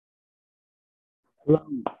Hello,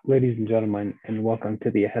 ladies and gentlemen, and welcome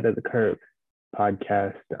to the Ahead of the Curve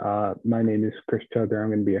podcast. My name is Chris Chugger. I'm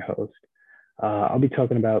going to be your host. I'll be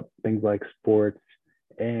talking about things like sports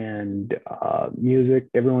and music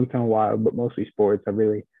every once in a while, but mostly sports. I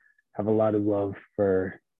really have a lot of love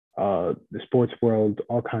for the sports world,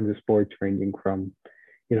 all kinds of sports, ranging from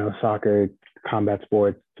soccer, combat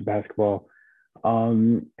sports to basketball.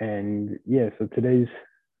 And yeah, so today's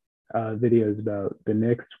video is about the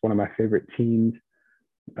Knicks, one of my favorite teams.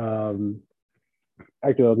 Um,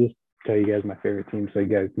 Actually, I'll just tell you guys my favorite team so you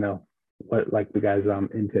guys know what like the guys I'm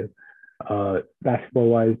into. Basketball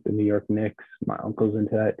wise, the New York Knicks. My uncle's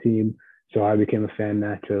into that team, so I became a fan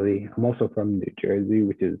naturally. I'm also from New Jersey,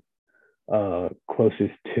 which is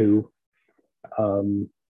closest to um,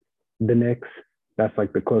 the Knicks. That's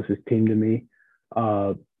like the closest team to me.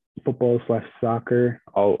 Uh, Football slash soccer.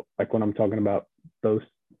 I'll like when I'm talking about those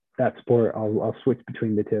that sport. I'll switch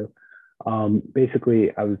between the two.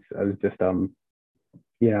 Basically, I was just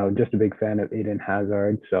just a big fan of Eden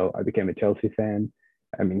Hazard. So I became a Chelsea fan.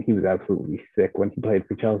 I mean, he was absolutely sick when he played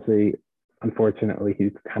for Chelsea. Unfortunately,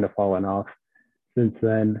 he's kind of fallen off since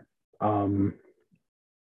then. Um,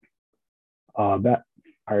 that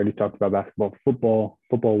I already talked about basketball,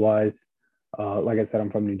 football wise. Like I said,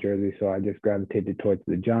 I'm from New Jersey, so I just gravitated towards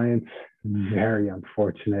the Giants. Very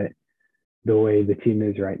unfortunate the way the team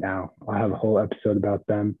is right now. I'll have a whole episode about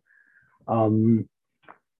them. Um,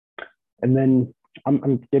 and then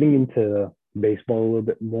I'm getting into baseball a little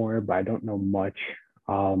bit more, but I don't know much.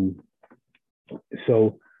 Um,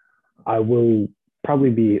 so I will probably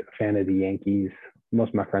be a fan of the Yankees. Most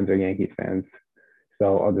of my friends are Yankees fans,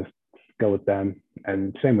 so I'll just go with them.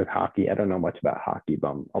 And same with hockey. I don't know much about hockey,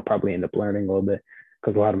 but I'll probably end up learning a little bit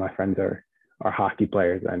because a lot of my friends are hockey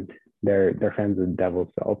players and they're fans of the Devils,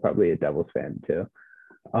 so I'll probably be a Devils fan too.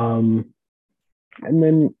 Um, and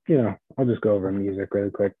then I'll just go over music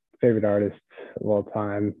really quick. Favorite artists of all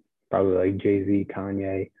time, probably like Jay Z,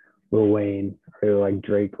 Kanye, Lil Wayne. I really like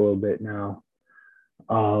Drake a little bit now.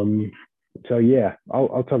 Um, so yeah,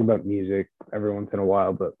 I'll talk about music every once in a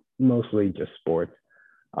while, but mostly just sports.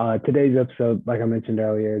 Today's episode, like I mentioned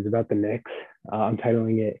earlier, is about the Knicks. I'm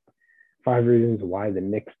titling it Five Reasons Why the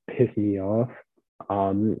Knicks Piss Me Off.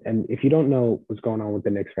 And if you don't know what's going on with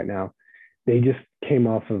the Knicks right now, they just came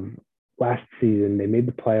off of last season. They made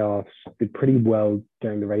the playoffs, did pretty well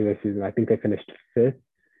during the regular season. I think they finished fifth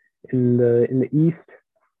in the East.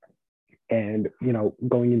 And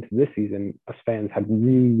going into this season, us fans had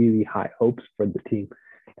really, really high hopes for the team,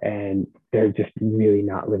 and they're just really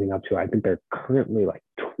not living up to it. I think they're currently like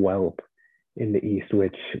 12th in the East,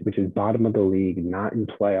 which is bottom of the league, not in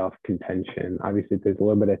playoff contention. Obviously, there's a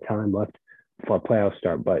little bit of time left before playoffs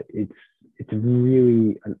start, but it's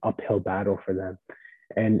really an uphill battle for them.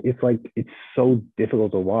 And it's so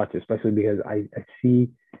difficult to watch, especially because I see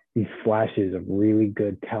these flashes of really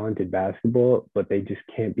good, talented basketball, but they just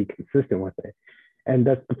can't be consistent with it. And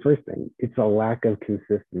that's the first thing. It's a lack of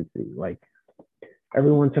consistency. Like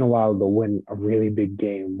every once in a while, they'll win a really big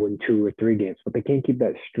game, win two or three games, but they can't keep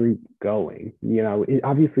that streak going.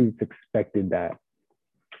 Obviously, it's expected that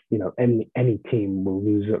any team will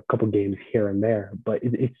lose a couple games here and there, but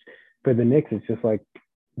it's for the Knicks. It's just like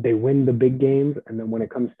they win the big games, and then when it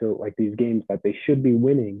comes to like these games that they should be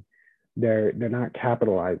winning, they're not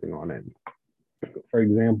capitalizing on it. For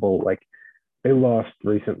example, like they lost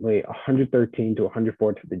recently 113 to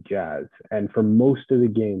 104 to the Jazz, and for most of the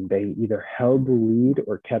game, they either held the lead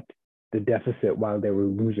or kept the deficit while they were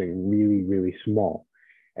losing really, really small.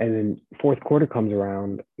 And then fourth quarter comes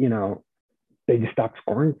around, they just stopped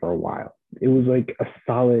scoring for a while. It was like a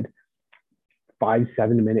solid 5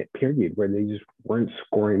 7 minute period where they just weren't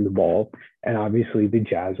scoring the ball, and obviously the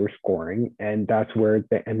Jazz were scoring, and that's where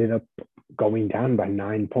they ended up going down by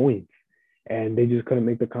 9 points, and they just couldn't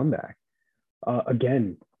make the comeback.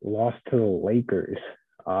 Again, lost to the Lakers,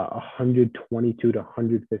 122 to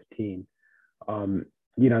 115. Um,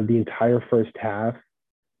 the entire first half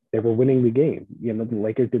they were winning the game. The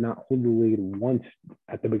Lakers did not hold the lead once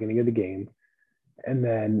at the beginning of the game, and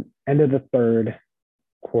then end of the third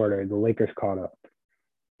quarter, the Lakers caught up.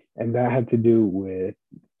 And that had to do with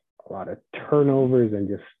a lot of turnovers and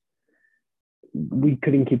just we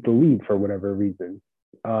couldn't keep the lead for whatever reason.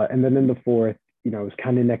 And then in the fourth, it was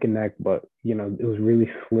kind of neck and neck, but it was really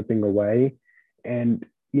slipping away. And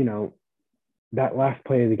that last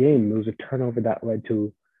play of the game, there was a turnover that led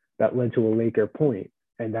to a Laker point,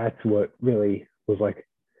 and that's what really was like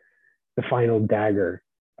the final dagger,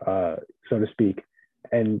 so to speak.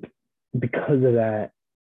 And because of that,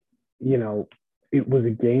 you know, it was a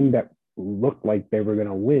game that looked like they were going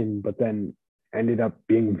to win, but then ended up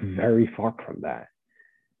being very far from that.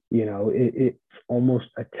 It's almost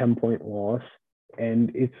a 10-point loss,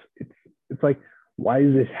 and it's like, why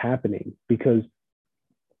is this happening? Because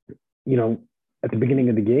you know, at the beginning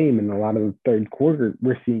of the game and a lot of the third quarter,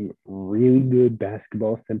 we're seeing really good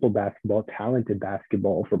basketball, simple basketball, talented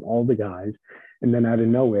basketball from all the guys. And then out of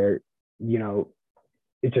nowhere,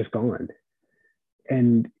 it's just gone.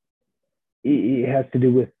 And it has to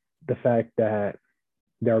do with the fact that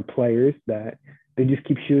there are players that they just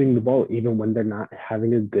keep shooting the ball even when they're not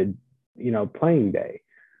having a good, playing day,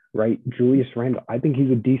 right? Julius Randle, I think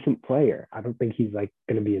he's a decent player. I don't think he's like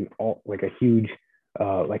going to be like a huge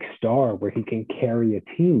like star where he can carry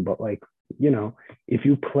a team. But like, if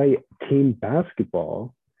you play team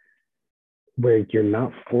basketball where you're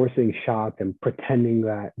not forcing shots and pretending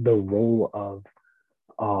that the role of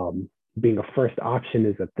being a first option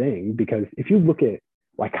is a thing, because if you look at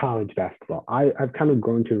like college basketball, I've kind of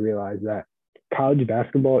grown to realize that college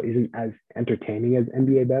basketball isn't as entertaining as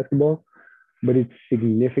NBA basketball, but it's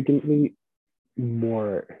significantly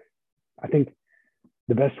more, I think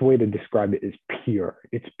the best way to describe it is pure.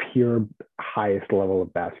 It's pure highest level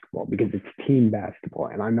of basketball because it's team basketball.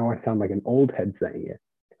 And I know I sound like an old head saying it,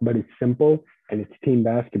 but it's simple and it's team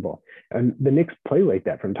basketball. And the Knicks play like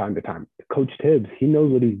that from time to time. Coach Tibbs, he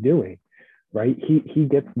knows what he's doing, right? He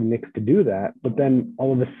gets the Knicks to do that. But then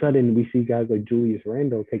all of a sudden we see guys like Julius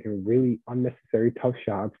Randle taking really unnecessary tough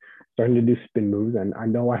shots, starting to do spin moves. And I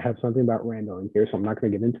know I have something about Randle in here, so I'm not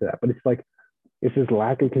going to get into that. But it's this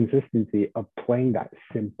lack of consistency of playing that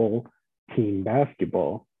simple team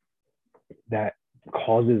basketball that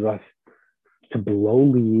causes us to blow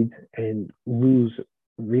leads and lose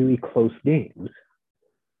really close games.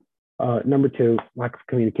 Number two, lack of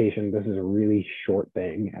communication. This is a really short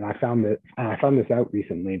thing, and I found this out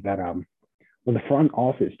recently that when the front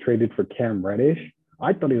office traded for Cam Reddish,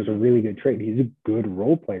 I thought it was a really good trade. He's a good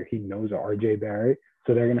role player. He knows RJ Barrett,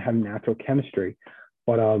 so they're gonna have natural chemistry.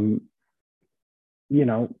 But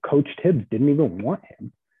Coach Tibbs didn't even want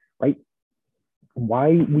him, right? Why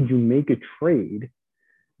would you make a trade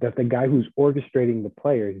that the guy who's orchestrating the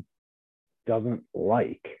players doesn't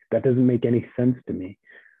like? That doesn't make any sense to me,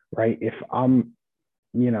 right? If I'm,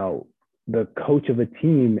 the coach of a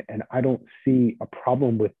team and I don't see a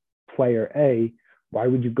problem with player A, why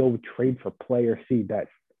would you go trade for player C that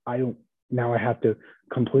now I have to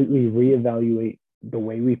completely reevaluate the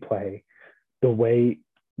way we play, the way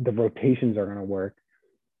the rotations are going to work,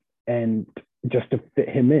 and just to fit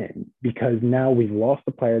him in, because now we've lost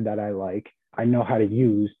a player that I know how to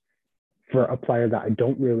use for a player that I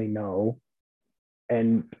don't really know.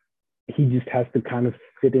 And he just has to kind of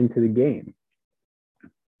fit into the game,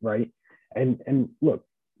 right? And look,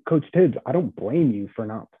 Coach Tibbs, I don't blame you for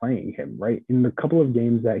not playing him, right? In the couple of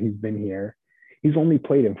games that he's been here, he's only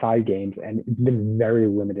played in 5 games and it's been very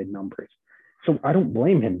limited numbers. So I don't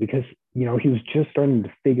blame him because, he was just starting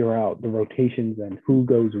to figure out the rotations and who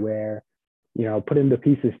goes where, putting the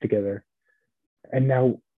pieces together. And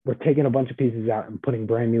now we're taking a bunch of pieces out and putting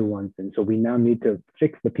brand new ones in. So we now need to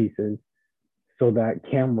fix the pieces so that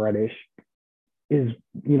Cam Reddish is,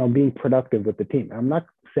 being productive with the team. I'm not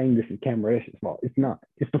saying this is Cam Reddish's fault. It's not.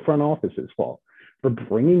 It's the front office's fault for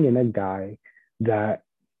bringing in a guy that,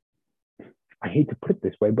 I hate to put it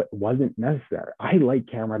this way, but wasn't necessary. I like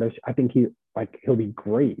Cam Reddish. I think he'll be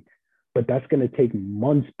great, but that's going to take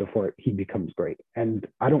months before he becomes great. And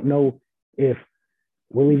I don't know if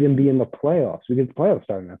we'll even be in the playoffs because the playoffs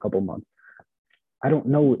start in a couple months. I don't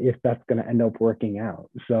know if that's going to end up working out.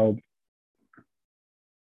 So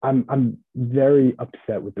I'm very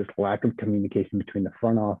upset with this lack of communication between the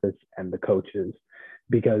front office and the coaches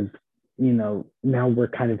because, now we're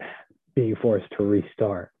kind of being forced to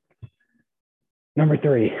restart. Number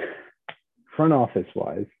 3, front office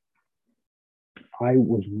wise, I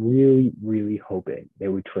was really, really hoping they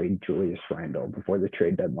would trade Julius Randle before the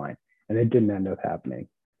trade deadline, and it didn't end up happening.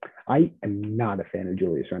 I am not a fan of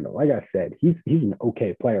Julius Randle. Like I said, he's an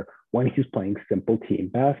okay player when he's playing simple team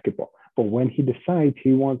basketball. But when he decides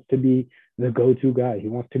he wants to be the go-to guy, he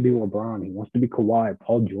wants to be LeBron, he wants to be Kawhi,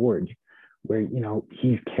 Paul George, where,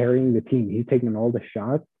 he's carrying the team, he's taking all the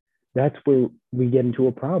shots, that's where we get into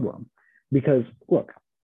a problem. Because, look,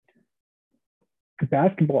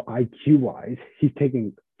 basketball IQ-wise, he's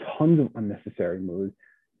taking tons of unnecessary moves.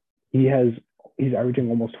 He's averaging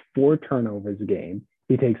almost 4 turnovers a game.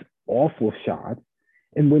 He takes awful shots.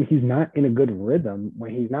 And when he's not in a good rhythm,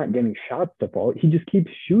 when he's not getting shots to fall, he just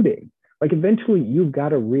keeps shooting. Like, eventually, you've got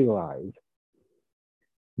to realize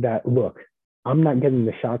that, look, I'm not getting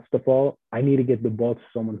the shots to fall. I need to get the ball to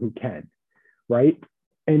someone who can, right?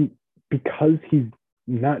 And because he's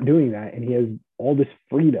not doing that and he has all this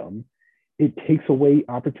freedom, it takes away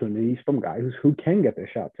opportunities from guys who can get their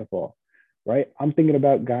shots to fall, right? I'm thinking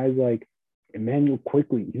about guys like Emmanuel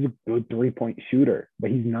Quickly. He's a good 3-point shooter, but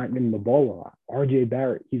he's not getting the ball a lot. RJ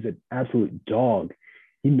Barrett, he's an absolute dog.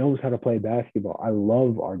 He knows how to play basketball. I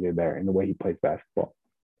love RJ Barrett and the way he plays basketball,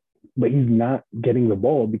 but he's not getting the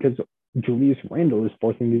ball because Julius Randle is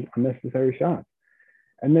forcing these unnecessary shots.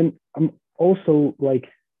 And then I'm also like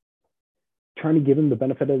trying to give him the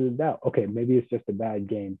benefit of the doubt. Okay, maybe it's just a bad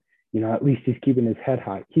game. At least he's keeping his head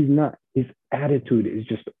high. He's not. His attitude is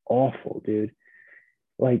just awful, dude.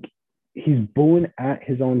 Like, he's booing at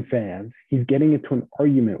his own fans. He's getting into an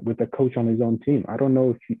argument with a coach on his own team. I don't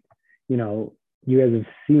know if you guys have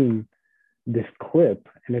seen this clip,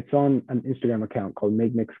 and it's on an Instagram account called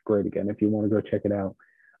Make Knicks Great Again, if you want to go check it out,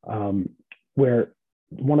 where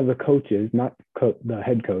one of the coaches, not the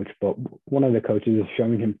head coach, but one of the coaches is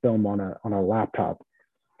showing him film on a laptop.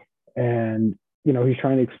 And, he's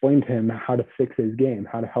trying to explain to him how to fix his game,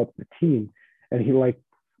 how to help the team. And he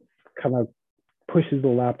kind of pushes the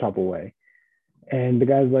laptop away. And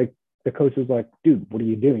the coach is like, dude, what are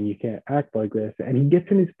you doing? You can't act like this. And he gets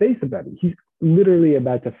in his face about it. He's literally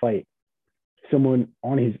about to fight someone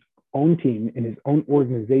on his own team in his own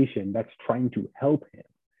organization that's trying to help him.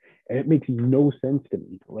 And it makes no sense to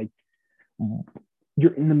me. Like,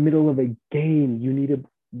 you're in the middle of a game. You need to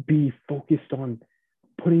be focused on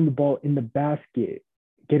putting the ball in the basket,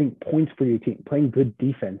 getting points for your team, playing good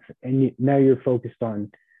defense. And now you're focused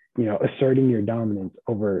on, asserting your dominance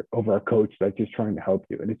over a coach that's just trying to help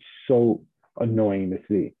you. And it's so annoying to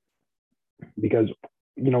see because,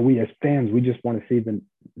 we as fans, we just want to see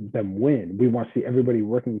them win. We want to see everybody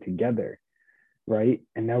working together, right?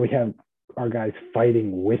 And now we have our guys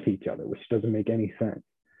fighting with each other, which doesn't make any sense.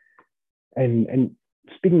 And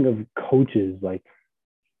speaking of coaches, like,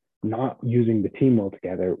 not using the team well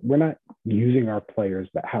together, we're not using our players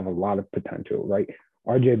that have a lot of potential, right?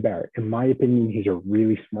 RJ Barrett, in my opinion, he's a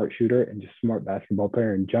really smart shooter and just smart basketball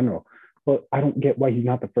player in general. But I don't get why he's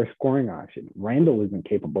not the first scoring option. Randle isn't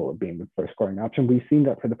capable of being the first scoring option. We've seen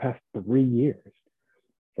that for the past 3 years,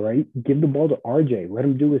 right? Give the ball to RJ. Let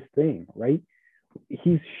him do his thing, right?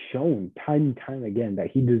 He's shown time and time again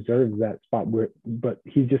that he deserves that spot, but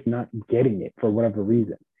he's just not getting it for whatever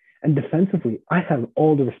reason. And defensively, I have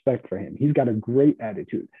all the respect for him. He's got a great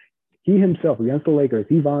attitude. He himself, against the Lakers,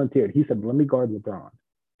 he volunteered. He said, let me guard LeBron.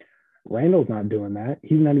 Randle's not doing that.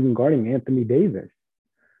 He's not even guarding Anthony Davis,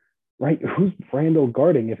 right? Who's Randle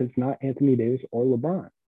guarding if it's not Anthony Davis or LeBron?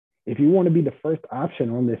 If you want to be the first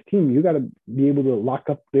option on this team, you got to be able to lock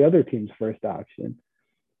up the other team's first option,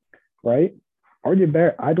 right? RJ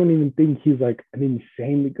Barrett, I don't even think he's like an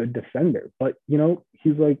insanely good defender, but,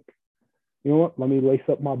 he's like, you know what? Let me lace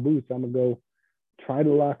up my boots. I'm going to go try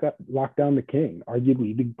to lock down the king,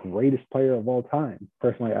 arguably the greatest player of all time.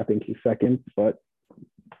 Personally, I think he's second, but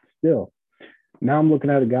still. Now I'm looking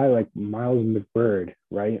at a guy like Miles McBird,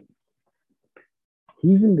 right?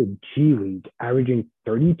 He's in the G League, averaging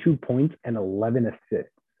 32 points and 11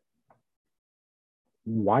 assists.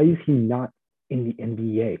 Why is he not in the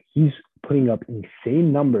NBA? He's putting up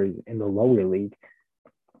insane numbers in the lower league.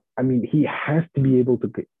 I mean, he has to be able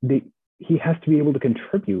to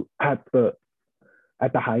contribute at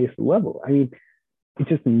the highest level. I mean, it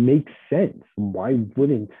just makes sense. Why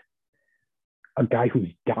wouldn't a guy who's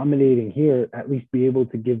dominating here at least be able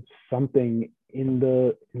to give something in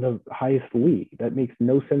the highest league? That makes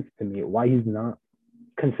no sense to me. Why he's not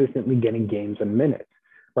consistently getting games and minutes,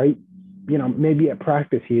 right? Maybe at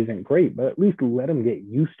practice he isn't great, but at least let him get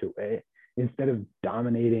used to it instead of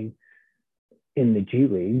dominating in the G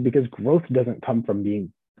League, because growth doesn't come from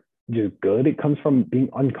being just good. It comes from being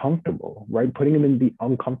uncomfortable, right? Putting him in the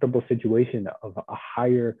uncomfortable situation of a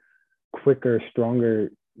higher, quicker,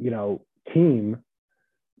 stronger, team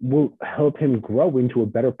will help him grow into a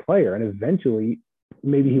better player. And eventually,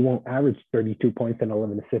 maybe he won't average 32 points and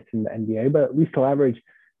 11 assists in the NBA, but at least he'll average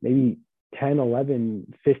maybe 10,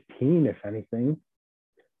 11, 15, if anything,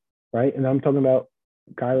 right? And I'm talking about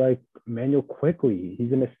a guy like Emmanuel Quickly.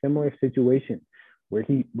 He's in a similar situation where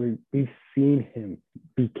we've seen him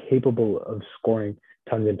be capable of scoring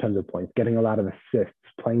tons and tons of points, getting a lot of assists,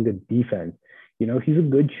 playing good defense. He's a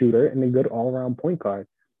good shooter and a good all-around point guard.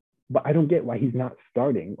 But I don't get why he's not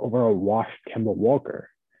starting over a washed Kemba Walker.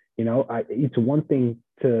 It's one thing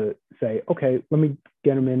to say, okay, let me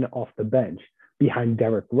get him in off the bench behind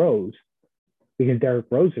Derrick Rose, because Derrick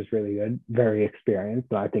Rose is really good, very experienced,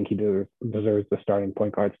 but I think he deserves the starting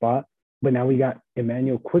point guard spot. But now we got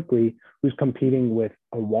Emmanuel Quickly, who's competing with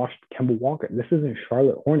a washed Kemba Walker. This isn't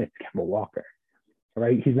Charlotte Hornets Kemba Walker,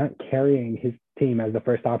 right? He's not carrying his team as the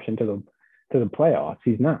first option to the playoffs.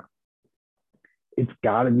 He's not. It's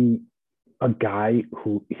got to be a guy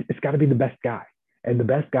who it's got to be the best guy. And the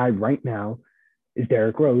best guy right now is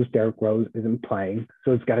Derrick Rose. Derrick Rose isn't playing,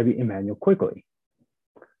 so it's got to be Emmanuel Quickly,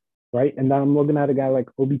 right? And then I'm looking at a guy like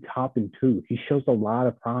Obi Toppin too. He shows a lot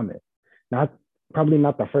of promise. Not probably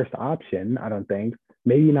not the first option, I don't think.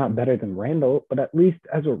 Maybe not better than Randall, but at least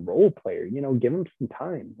as a role player, give him some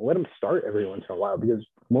time. Let him start every once in a while because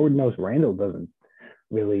Lord knows Randall doesn't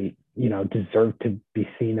really, deserve to be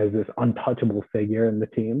seen as this untouchable figure in the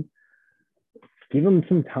team. Give him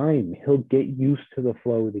some time. He'll get used to the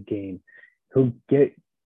flow of the game. He'll get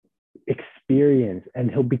experience and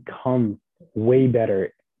he'll become way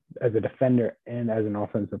better as a defender and as an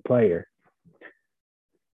offensive player.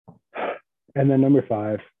 And then number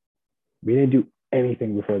 5, we didn't do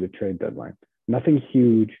anything before the trade deadline. Nothing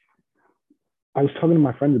huge. I was talking to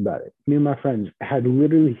my friends about it. Me and my friends had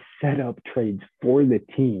literally set up trades for the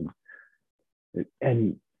team.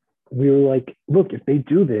 And we were like, look, if they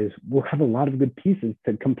do this, we'll have a lot of good pieces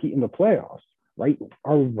to compete in the playoffs, right?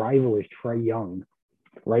 Our rival is Trae Young,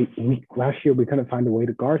 right? Last year, we couldn't find a way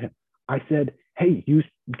to guard him. I said, hey, use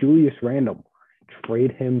Julius Randle.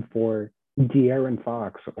 Trade him for De'Aaron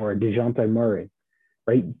Fox or DeJounte Murray,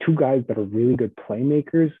 right? 2 guys that are really good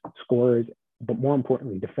playmakers, scorers, but more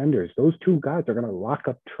importantly, defenders. Those 2 guys are going to lock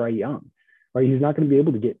up Trae Young, right? He's not going to be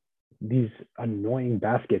able to get these annoying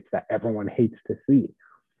baskets that everyone hates to see.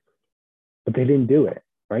 But they didn't do it,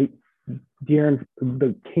 right?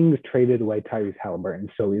 The Kings traded away Tyrese Halliburton,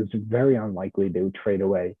 so it was very unlikely they would trade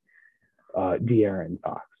away De'Aaron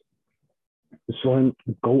Fox. So then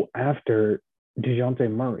go after DeJounte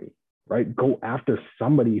Murray, right? Go after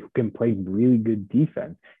somebody who can play really good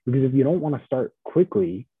defense. Because if you don't want to start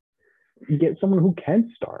quickly, you get someone who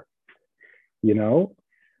can start,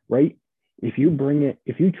 right? If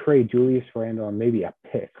you trade Julius Randle and maybe a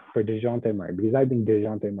pick for DeJounte Murray, because I think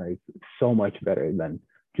DeJounte Murray is so much better than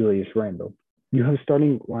Julius Randle, you have a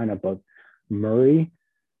starting lineup of Murray,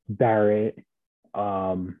 Barrett,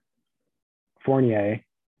 Fournier,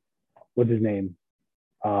 what's his name?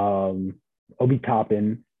 Obi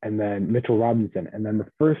Toppin, and then Mitchell Robinson. And then the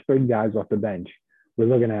first 3 guys off the bench, we're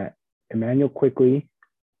looking at Emmanuel Quickly,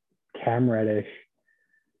 Cam Reddish,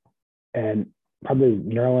 and probably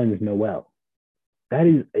Nerlens Noel. That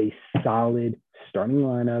is a solid starting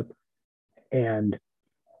lineup and,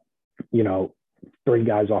 3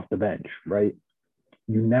 guys off the bench, right?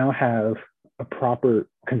 You now have a proper,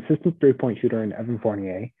 consistent 3-point shooter in Evan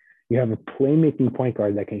Fournier. You have a playmaking point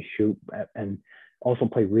guard that can shoot and also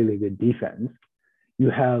play really good defense.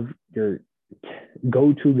 You have your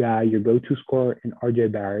go-to guy, your go-to scorer in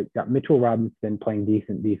RJ Barrett. You got Mitchell Robinson playing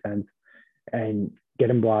decent defense and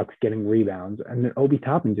getting blocks, getting rebounds. And then Obi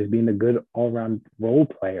Toppin just being a good all-around role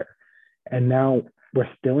player. And now we're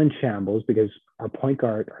still in shambles because our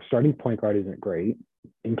starting point guard isn't great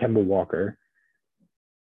in Kemba Walker.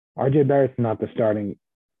 RJ Barrett's not the starting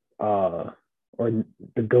or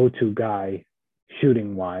the go-to guy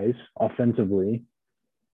shooting-wise, offensively.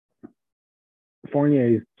 Fournier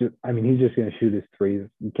is he's just going to shoot his threes.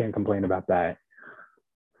 You can't complain about that.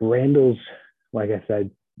 Randall's, like I said,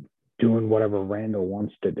 doing whatever Randall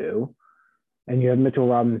wants to do. And you have Mitchell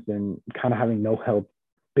Robinson kind of having no help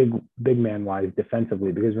big man-wise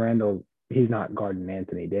defensively because Randall, he's not guarding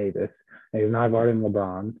Anthony Davis. And he's not guarding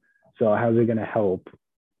LeBron. So how's it going to help,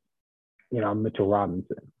 Mitchell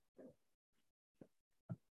Robinson?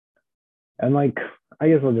 And I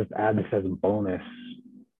guess I'll just add this as a bonus.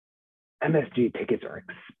 MSG tickets are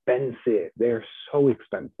expensive. They're so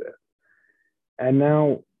expensive. And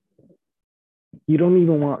now you don't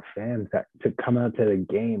even want fans to come out to the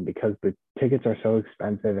game because the tickets are so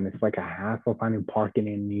expensive and it's like a hassle finding parking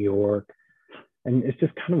in New York. And it's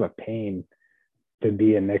just kind of a pain to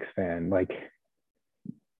be a Knicks fan.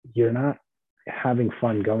 You're not having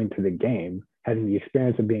fun going to the game, having the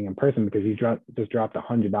experience of being in person because you just dropped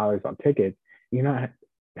 $100 on tickets. You're not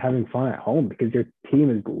having fun at home because your team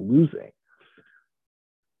is losing.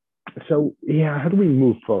 So yeah, how do we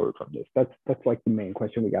move forward from this? That's the main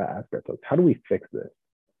question we got to ask ourselves. How do we fix this?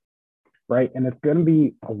 Right? And it's going to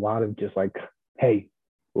be a lot of just hey,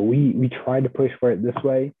 we tried to push for it this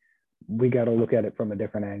way. We got to look at it from a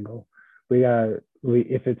different angle.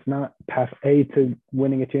 If it's not path A to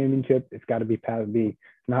winning a championship, it's got to be path B,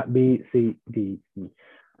 not B, C, D, E,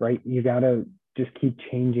 right? You got to just keep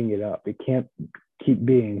changing it up. It can't keep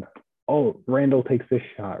being, Randall takes this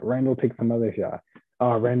shot. Randall takes another shot.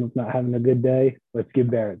 Randall's not having a good day. Let's give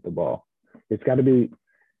Barrett the ball. It's got to be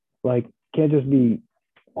can't just be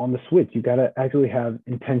on the switch. You got to actually have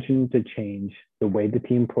intention to change the way the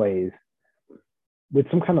team plays with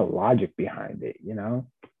some kind of logic behind it,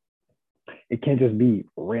 It can't just be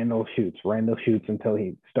Randall shoots until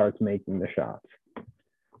he starts making the shots.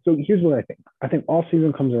 So here's what I think. I think all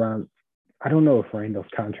season comes around. I don't know if Randall's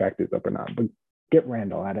contract is up or not, but get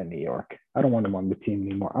Randall out of New York. I don't want him on the team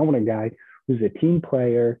anymore. I want a guy who's a team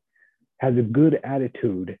player, has a good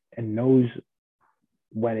attitude, and knows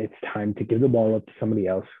when it's time to give the ball up to somebody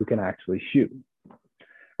else who can actually shoot.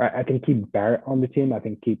 Right? I can keep Barrett on the team. I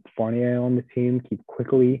can keep Fournier on the team, keep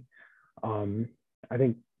Quickly. I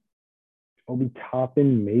think Obi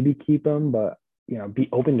Toppin, maybe keep him, but be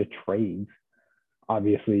open to trades.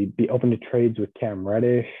 Obviously, be open to trades with Cam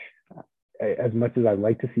Reddish. As much as I'd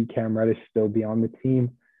like to see Cam Reddish still be on the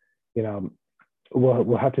team,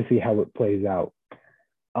 we'll have to see how it plays out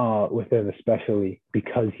with him, especially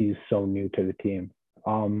because he's so new to the team.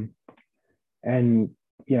 And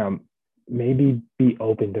maybe be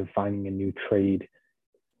open to finding a new trade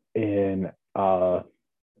in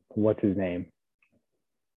what's his name,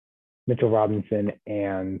 Mitchell Robinson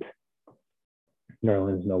and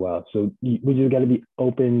Nerlens Noel. So we just got to be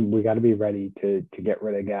open. We got to be ready to get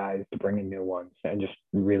rid of guys, to bring in new ones, and just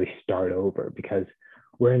really start over, because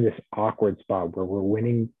we're in this awkward spot where we're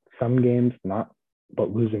winning some games,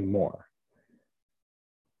 but losing more.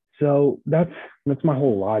 So that's my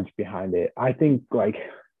whole logic behind it. I think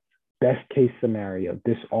best case scenario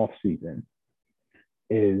this off season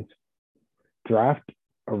is draft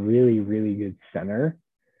a really, really good center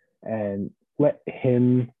and let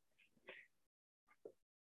him.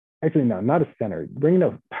 Actually, no, not a center. Bring in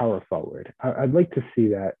a power forward. I'd like to see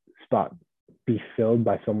that spot be filled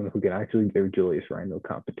by someone who can actually give Julius Randle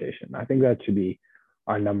competition. I think that should be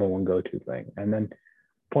our number one go-to thing. And then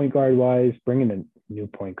point guard wise, bring in a new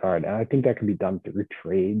point guard. And I think that can be done through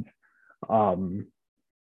trades. I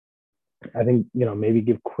think, maybe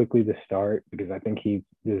give Quickly the start because I think he's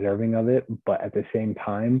deserving of it. But at the same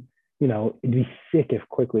time, it'd be sick if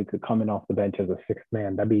Quickly could come in off the bench as a sixth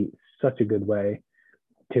man. That'd be such a good way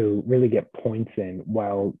to really get points in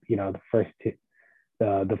while the first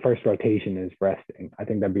rotation is resting. I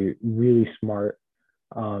think that'd be really smart.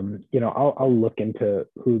 I'll look into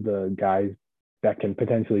who the guys that can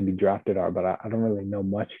potentially be drafted are, but I don't really know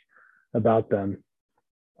much about them.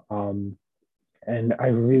 And I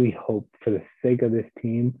really hope, for the sake of this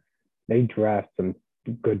team, they draft some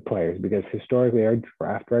good players, because historically our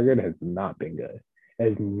draft record has not been good. It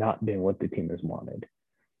has not been what the team has wanted.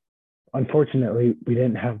 Unfortunately, we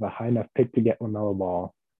didn't have a high enough pick to get LaMelo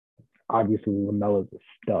Ball. Obviously, LaMelo's a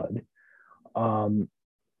stud.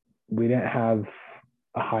 We didn't have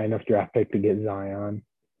a high enough draft pick to get Zion.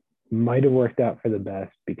 Might have worked out for the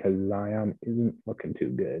best because Zion isn't looking too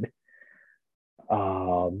good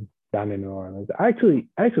down in New Orleans. I actually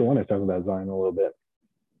want to talk about Zion a little bit.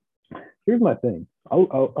 Here's my thing.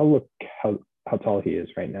 I'll look how tall he is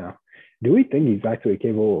right now. Do we think he's actually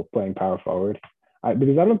capable of playing power forward?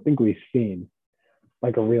 Because I don't think we've seen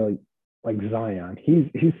a really Zion. He's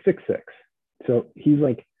 6'6", so he's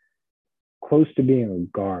close to being a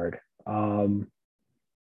guard.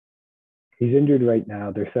 He's injured right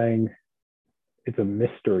now. They're saying it's a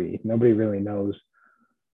mystery. Nobody really knows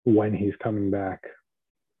when he's coming back,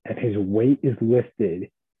 and his weight is listed.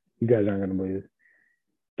 You guys aren't going to believe it.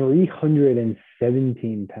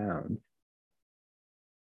 317 pounds.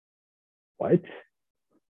 What?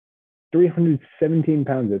 317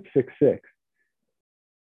 pounds at 6'6".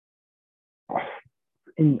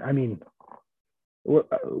 And I mean, we're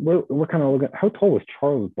kind of looking. How tall was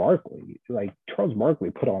Charles Barkley? Charles Barkley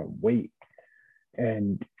put on weight,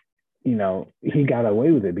 and he got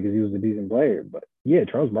away with it because he was a decent player. But yeah,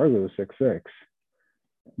 Charles Barkley was 6'6",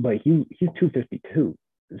 but he's 252.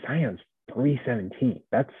 Zion's 317.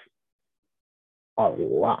 That's a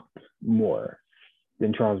lot more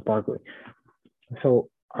than Charles Barkley. So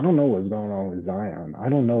I don't know what's going on with Zion. I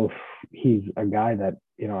don't know if he's a guy that,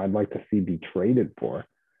 I'd like to see be traded for,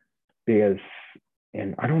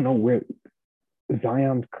 and I don't know where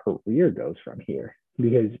Zion's career goes from here,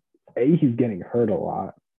 because he's getting hurt a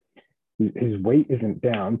lot. His weight isn't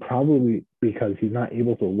down, probably because he's not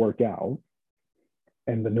able to work out.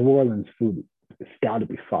 And the New Orleans food has got to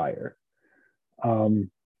be fire.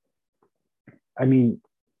 I mean,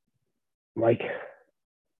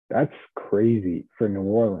 that's crazy for New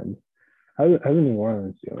Orleans. How's New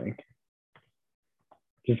Orleans doing?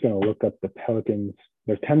 Just going to look up the Pelicans.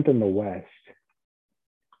 They're 10th in the West.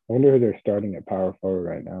 I wonder who they're starting at power forward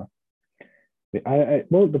right now.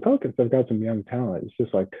 Well, the Pelicans have got some young talent. It's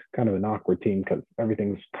just kind of an awkward team because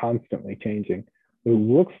everything's constantly changing. It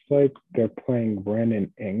looks like they're playing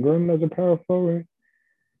Brandon Ingram as a power forward.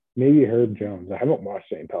 Maybe Herb Jones. I haven't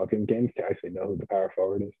watched any Pelican games to actually know who the power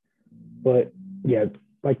forward is. But yeah,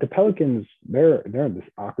 like the Pelicans, they're in this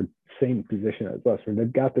awkward same position as us, where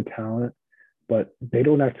they've got the talent, but they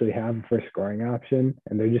don't actually have a first scoring option,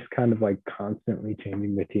 and they're just kind of like constantly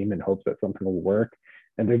changing the team in hopes that something will work,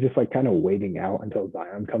 and they're just like kind of waiting out until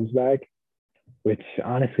Zion comes back, which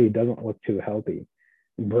honestly doesn't look too healthy.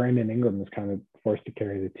 Brandon Ingram is kind of forced to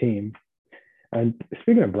carry the team. And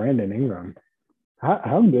speaking of Brandon Ingram,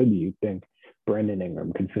 how good do you think Brandon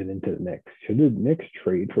Ingram could fit into the Knicks? Should the Knicks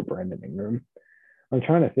trade for Brandon Ingram? I'm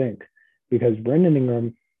trying to think, because Brandon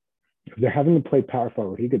Ingram, if they're having to play power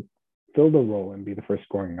forward, he could fill the role and be the first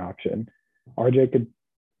scoring option. RJ could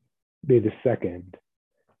be the second.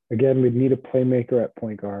 Again, we'd need a playmaker at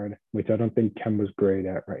point guard, which I don't think Kemba's great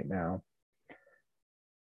at right now.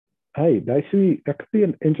 Hey, that could be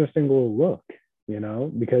an interesting little look,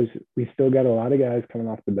 because we still got a lot of guys coming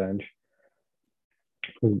off the bench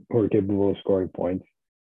who are capable of scoring points.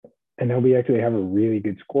 And now we actually have a really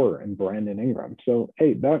good scorer in Brandon Ingram. So,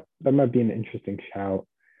 hey, that might be an interesting shout.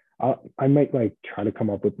 I might like try to come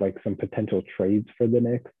up with like some potential trades for the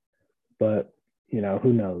Knicks, but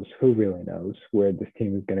who knows? Who really knows where this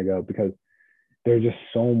team is going to go, because there's just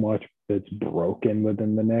so much that's broken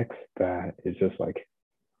within the Knicks that it's just like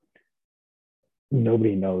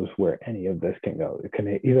nobody knows where any of this can go. It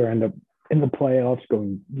can either end up in the playoffs,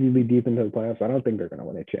 going really deep into the playoffs. I don't think they're going to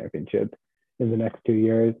win a championship in the next 2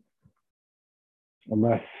 years,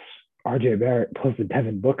 unless RJ Barrett pulls a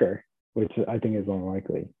Devin Booker, which I think is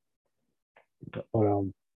unlikely. But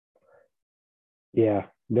yeah,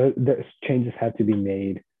 there's changes have to be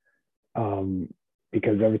made,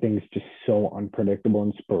 because everything's just so unpredictable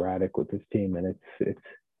and sporadic with this team, and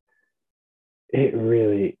it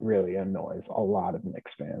really, really annoys a lot of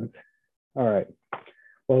Knicks fans. All right,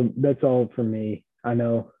 well, that's all for me. I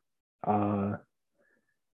know,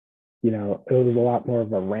 it was a lot more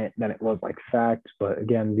of a rant than it was like facts, but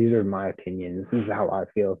again, these are my opinions. This is how I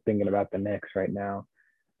feel thinking about the Knicks right now.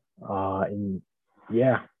 And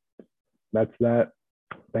yeah, that's that.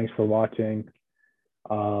 Thanks for watching.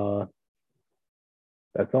 That's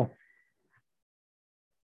all.